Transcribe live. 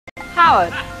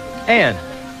Howard, Anne,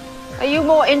 are you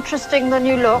more interesting than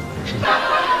you look?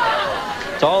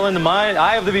 it's all in the mind,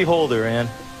 eye of the beholder, Anne.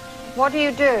 What do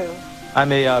you do?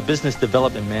 I'm a business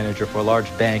development manager for a large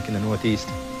bank in the Northeast.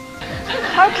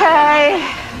 Okay.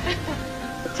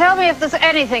 Tell me if there's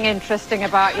anything interesting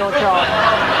about your job.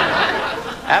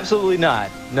 Absolutely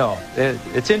not. No.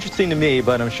 It's interesting to me,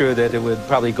 but I'm sure that it would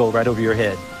probably go right over your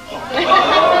head.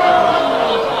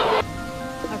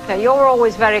 Okay, you're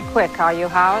always very quick, are you,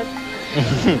 Howard?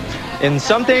 In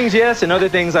some things, yes. In other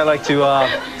things, I like to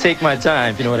take my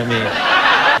time, if you know what I mean.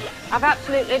 I've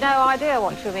absolutely no idea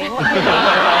what you mean. What do you mean?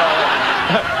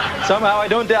 Somehow, I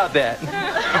don't doubt that.